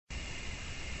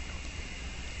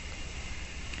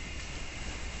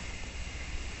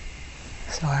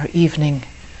So our evening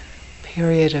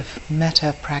period of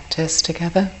metta practice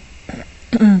together.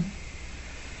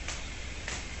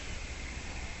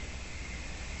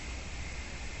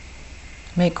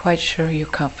 Make quite sure you're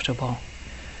comfortable.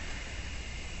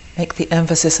 Make the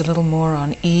emphasis a little more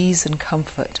on ease and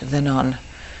comfort than on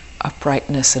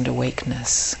uprightness and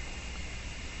awakeness.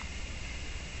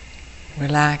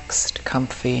 Relaxed,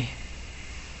 comfy.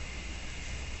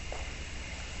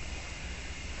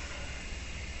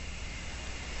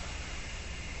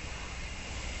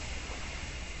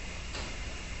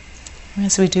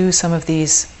 As we do some of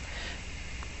these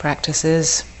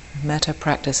practices, metta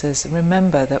practices,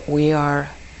 remember that we are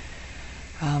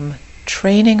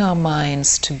training our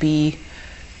minds to be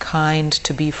kind,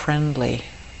 to be friendly.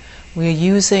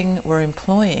 We're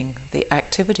employing the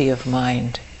activity of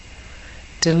mind.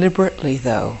 Deliberately,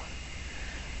 though.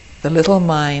 The little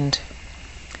mind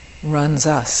runs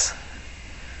us,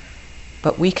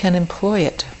 but we can employ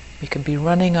it. We can be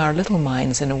running our little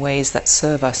minds in ways that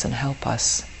serve us and help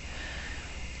us.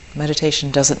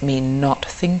 Meditation doesn't mean not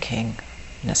thinking,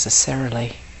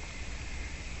 necessarily.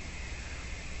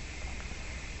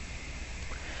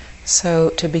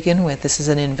 So, to begin with, this is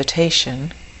an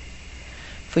invitation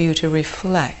for you to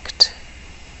reflect.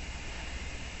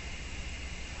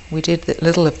 We did a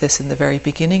little of this in the very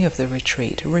beginning of the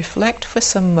retreat. Reflect for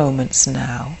some moments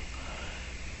now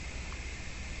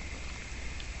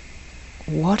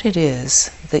what it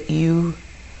is that you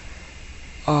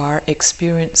are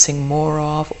experiencing more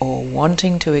of, or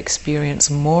wanting to experience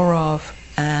more of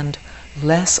and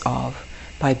less of,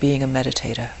 by being a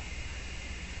meditator,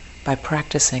 by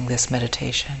practicing this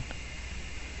meditation.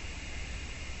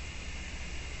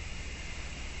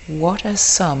 What are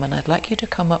some, and I'd like you to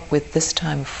come up with this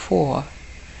time 4,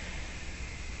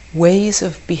 ways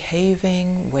of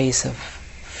behaving, ways of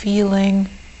feeling,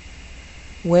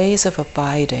 ways of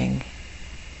abiding,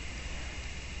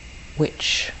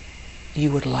 which you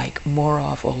would like more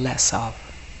of or less of.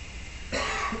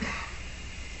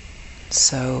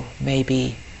 So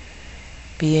maybe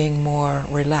being more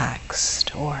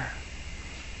relaxed, or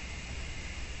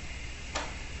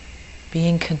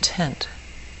being content,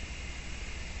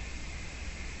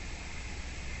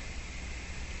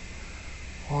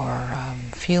 or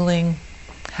feeling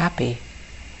happy,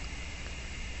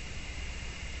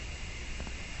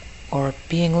 or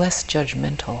being less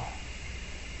judgmental.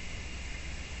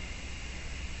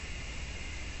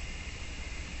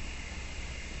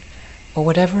 Or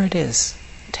whatever it is,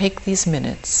 take these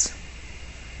minutes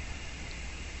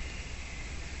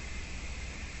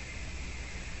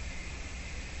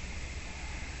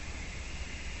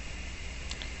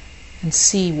and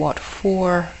see what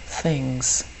 4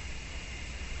 things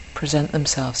present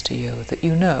themselves to you that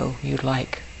you know you'd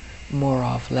like more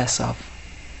of, less of,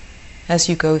 as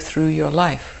you go through your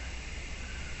life.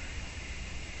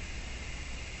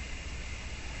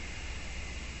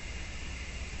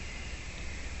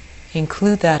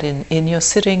 Include that in your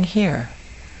sitting here,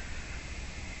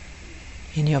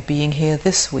 in your being here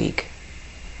this week.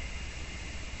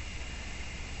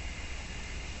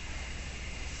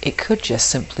 It could just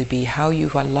simply be how you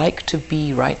would like to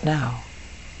be right now.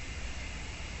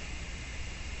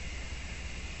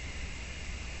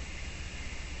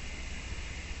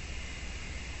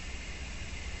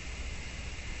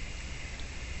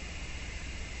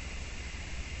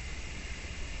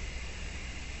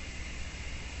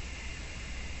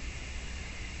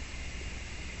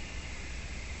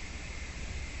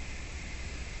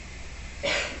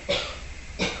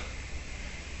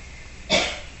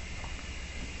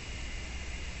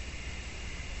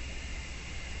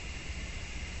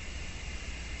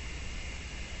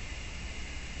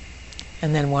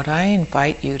 And then what I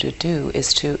invite you to do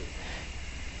is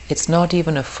it's not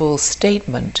even a full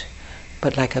statement,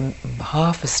 but like a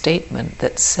half a statement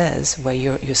that says, where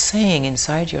you're saying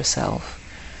inside yourself,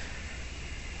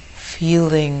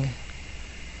 feeling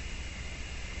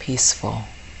peaceful,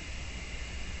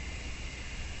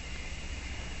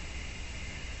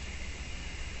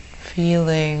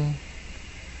 feeling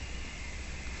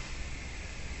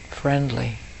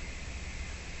friendly,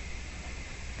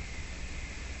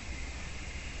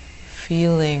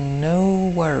 feeling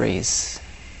no worries,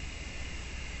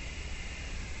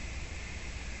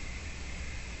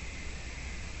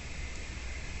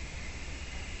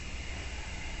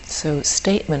 so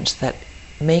statements that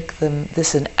make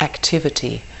this an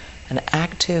activity, an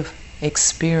active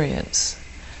experience.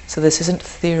 So this isn't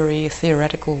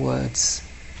theoretical words,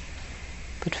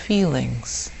 but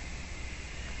feelings.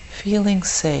 Feeling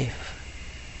safe.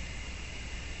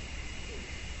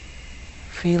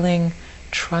 Feeling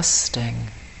trusting.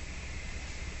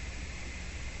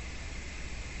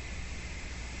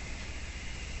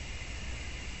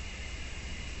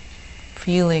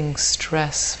 feeling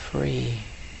stress-free.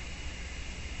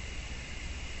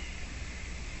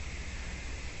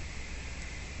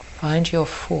 Find your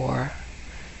 4.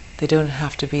 They don't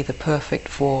have to be the perfect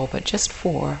 4, but just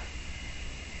 4.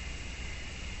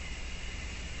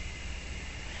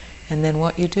 And then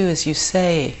what you do is you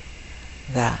say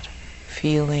that,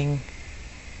 feeling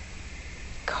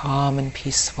calm and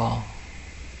peaceful.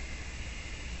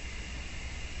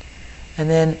 And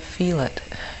then feel it.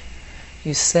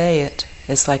 You say it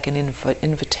as like an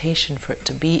invitation for it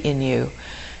to be in you.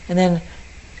 And then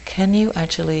can you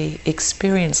actually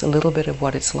experience a little bit of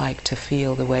what it's like to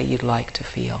feel the way you'd like to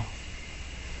feel?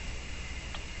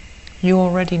 You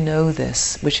already know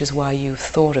this, which is why you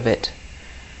thought of it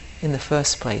in the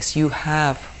first place. You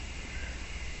have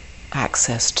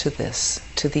access to this,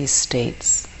 to these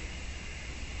states.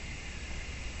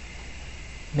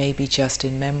 Maybe just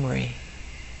in memory.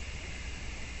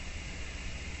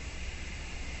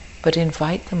 But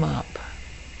invite them up.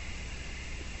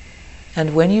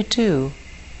 And when you do,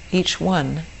 each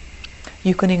one,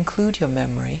 you can include your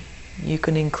memory. You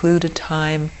can include a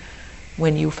time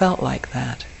when you felt like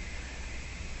that.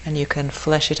 And you can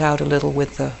flesh it out a little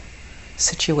with the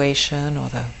situation or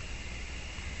the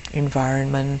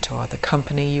environment or the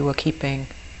company you were keeping.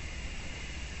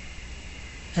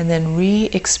 And then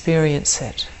re-experience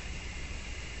it.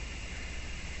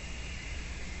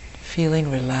 Feeling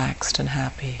relaxed and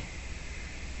happy.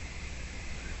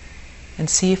 And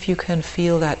see if you can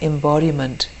feel that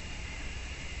embodiment,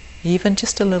 even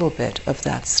just a little bit of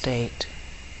that state.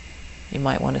 You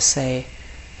might want to say,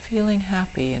 feeling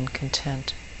happy and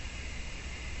content.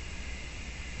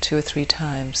 2 or 3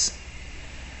 times.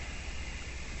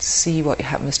 See what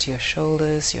happens to your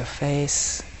shoulders, your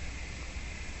face.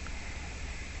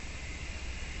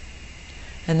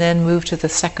 And then move to the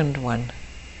second one.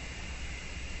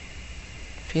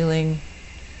 Feeling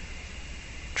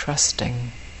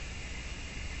trusting.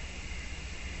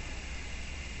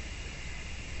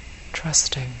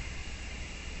 Trusting.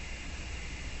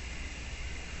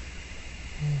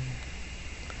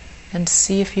 And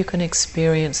see if you can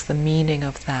experience the meaning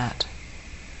of that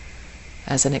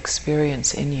as an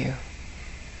experience in you.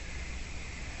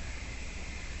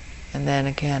 And then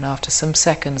again, after some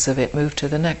seconds of it, move to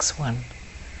the next one.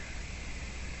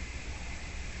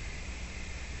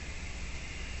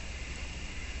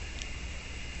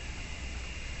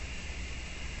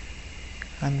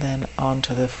 And then on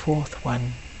to the fourth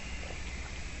one.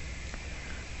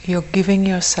 You're giving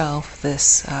yourself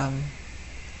this,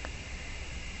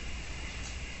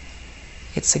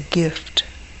 it's a gift,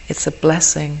 it's a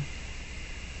blessing.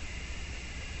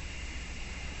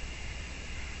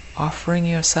 Offering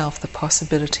yourself the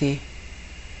possibility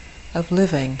of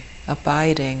living,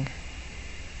 abiding,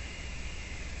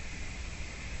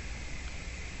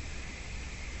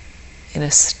 in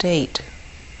a state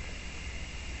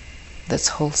that's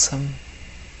wholesome,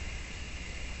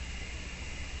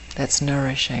 that's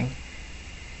nourishing.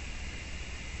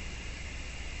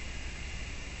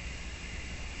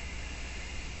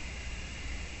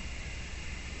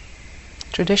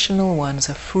 Traditional ones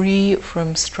are free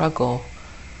from struggle,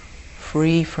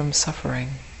 free from suffering.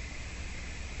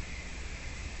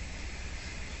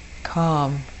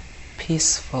 Calm,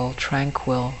 peaceful,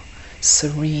 tranquil,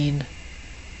 serene.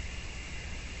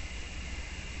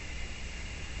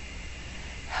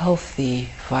 Healthy,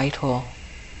 vital,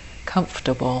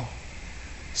 comfortable,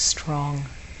 strong.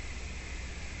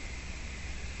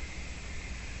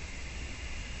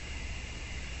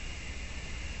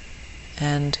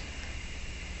 And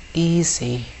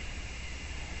easy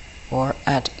or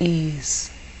at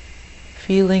ease,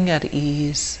 feeling at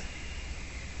ease.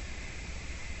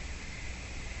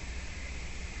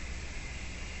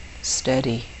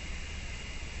 Steady.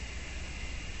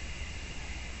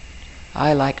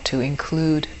 I like to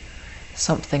include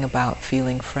something about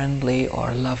feeling friendly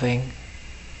or loving.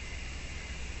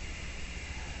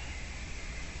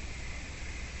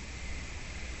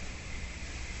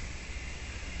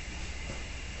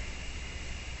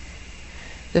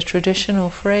 The traditional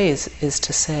phrase is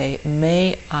to say,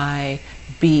 may I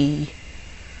be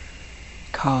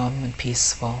calm and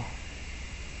peaceful.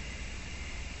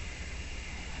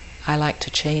 I like to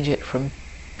change it from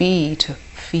be to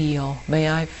feel. May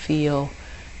I feel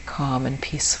calm and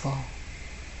peaceful.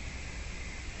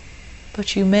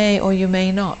 But you may or you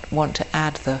may not want to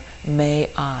add the may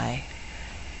I,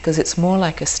 because it's more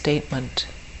like a statement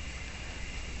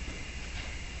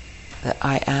that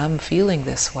I am feeling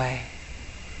this way.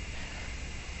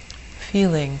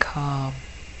 Feeling calm,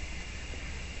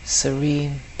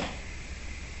 serene.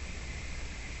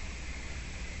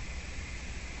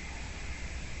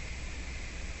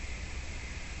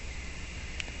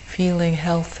 feeling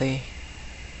healthy,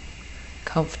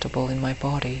 comfortable in my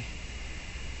body.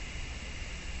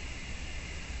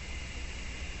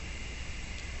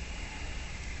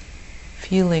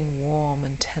 Feeling warm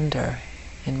and tender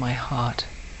in my heart.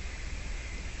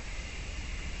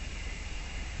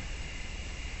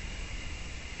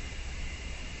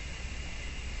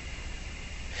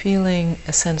 Feeling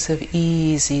a sense of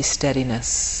easy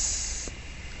steadiness,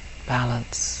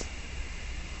 balance.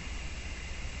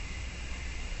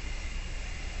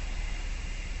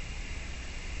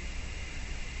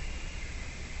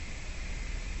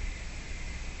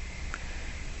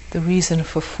 The reason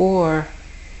for 4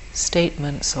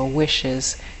 statements or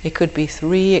wishes, it could be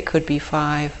 3, it could be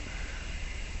 5.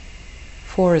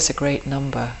 4 is a great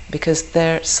number because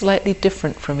they're slightly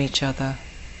different from each other.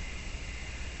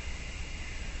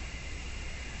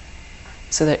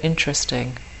 So they're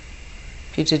interesting.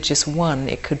 If you did just 1,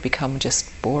 it could become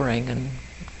just boring and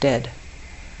dead.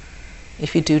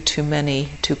 If you do too many,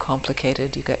 too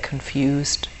complicated, you get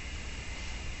confused,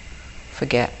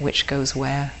 forget which goes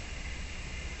where.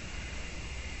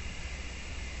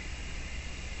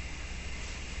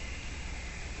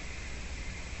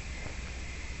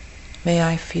 May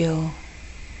I feel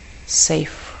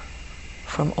safe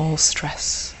from all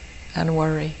stress and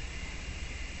worry.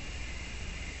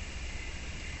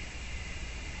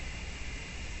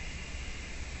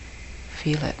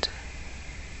 Feel it.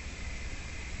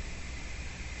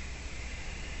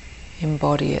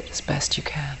 Embody it as best you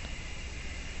can.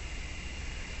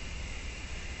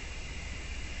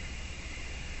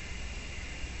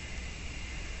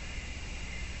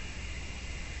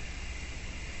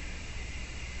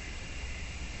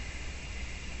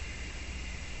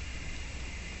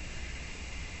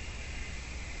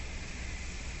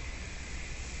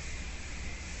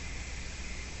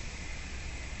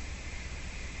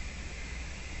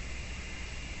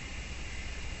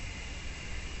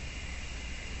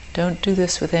 Don't do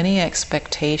this with any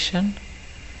expectation.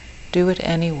 Do it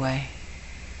anyway.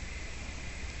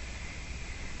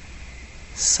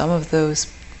 Some of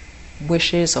those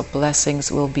wishes or blessings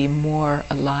will be more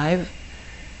alive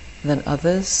than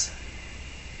others.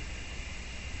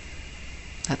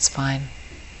 That's fine.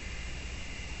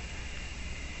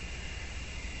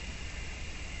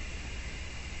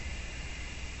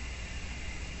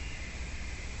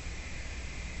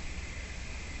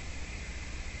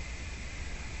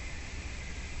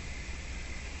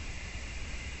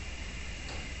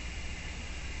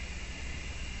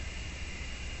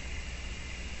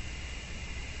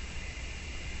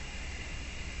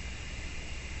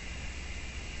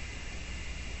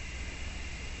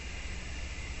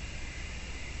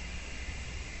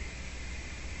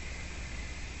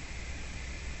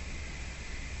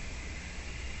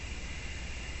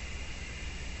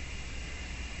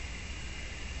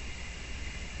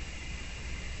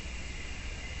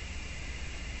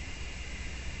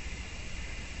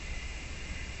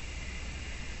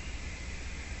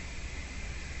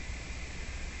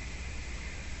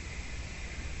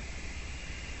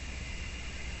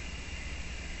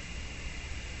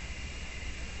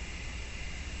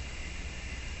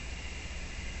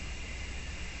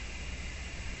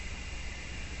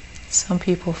 Some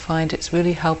people find it's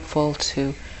really helpful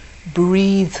to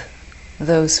breathe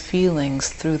those feelings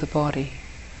through the body.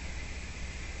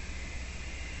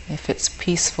 If it's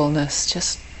peacefulness,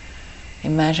 just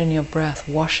imagine your breath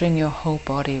washing your whole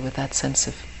body with that sense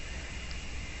of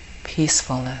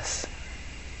peacefulness.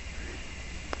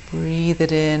 Breathe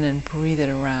it in and breathe it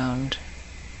around.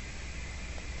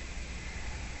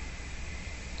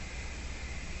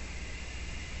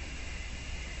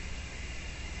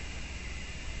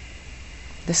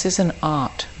 This is an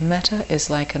art. Metta is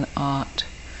like an art.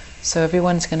 So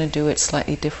everyone's going to do it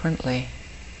slightly differently.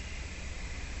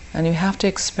 And you have to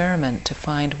experiment to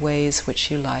find ways which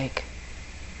you like.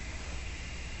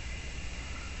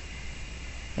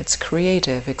 It's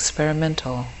creative,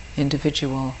 experimental,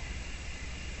 individual.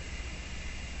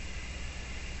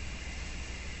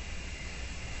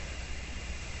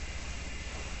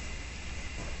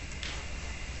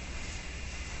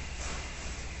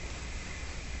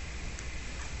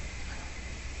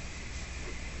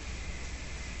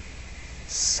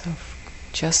 So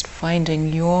just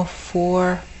finding your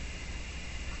 4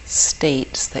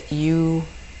 states that you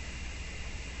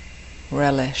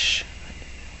relish,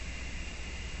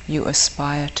 you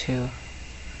aspire to,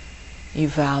 you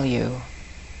value.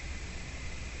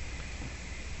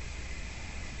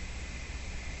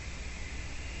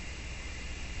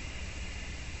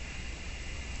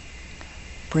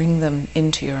 Bring them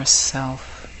into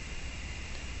yourself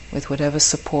with whatever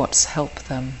supports help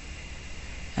them,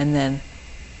 and then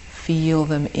feel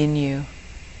them in you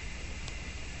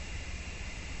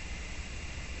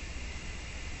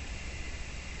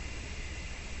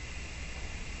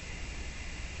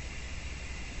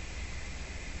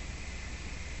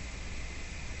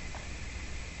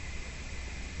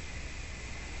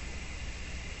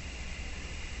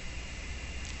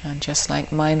And just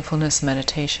like mindfulness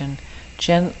meditation,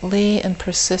 gently and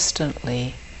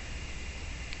persistently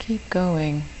keep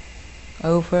going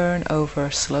over and over,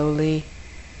 slowly,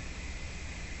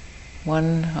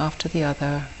 one after the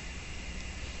other.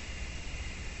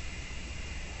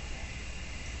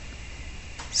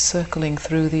 Circling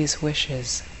through these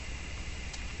wishes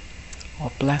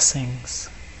or blessings.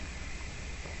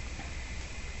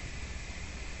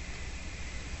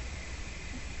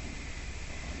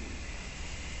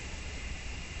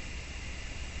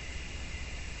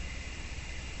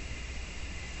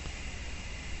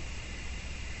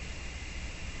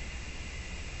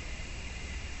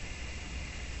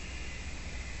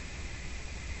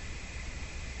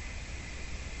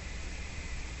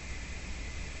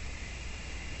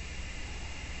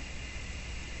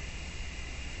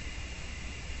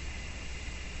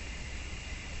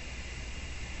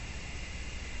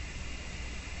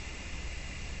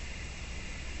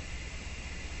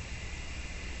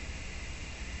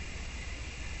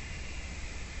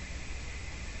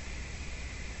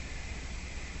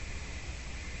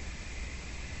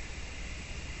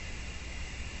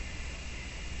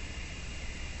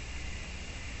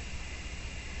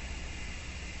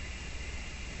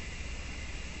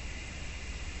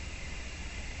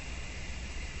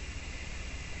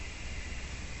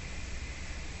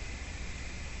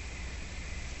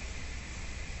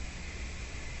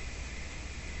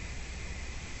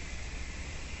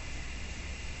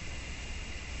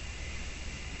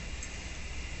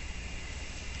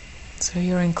 So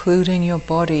you're including your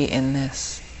body in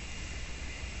this.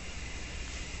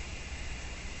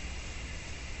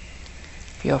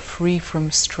 If you're free from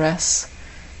stress,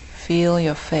 feel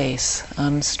your face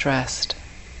unstressed,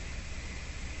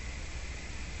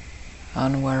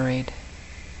 unworried.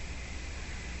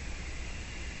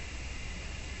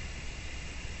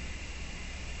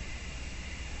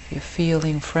 If you're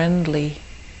feeling friendly,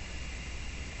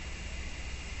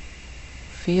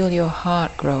 feel your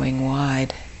heart growing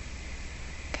wide,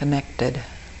 connected,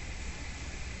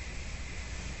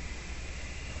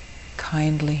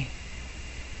 kindly.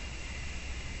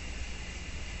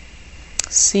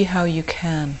 See how you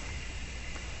can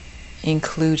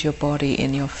include your body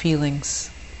in your feelings.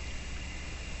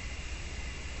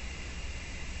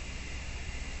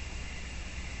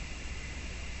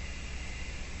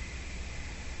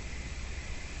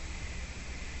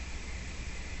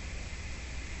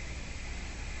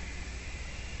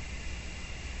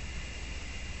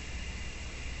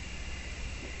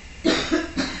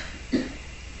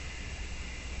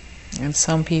 And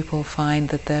some people find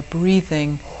that their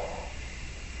breathing,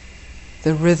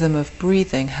 the rhythm of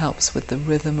breathing, helps with the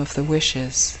rhythm of the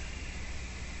wishes.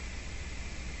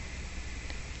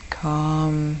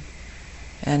 Calm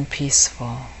and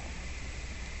peaceful.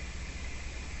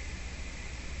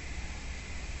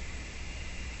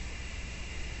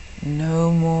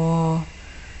 No more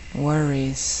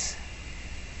worries.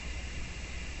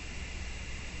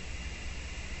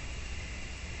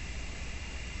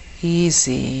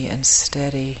 Easy and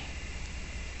steady.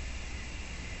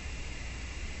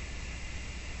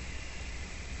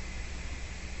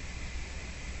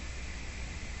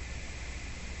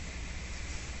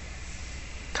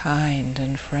 Kind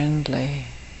and friendly.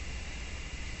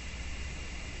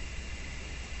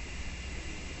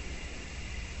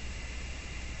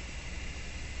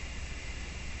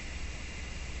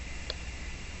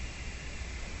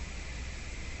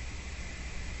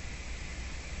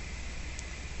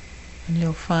 And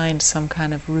you'll find some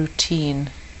kind of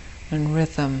routine and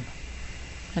rhythm,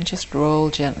 and just roll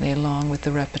gently along with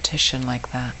the repetition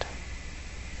like that.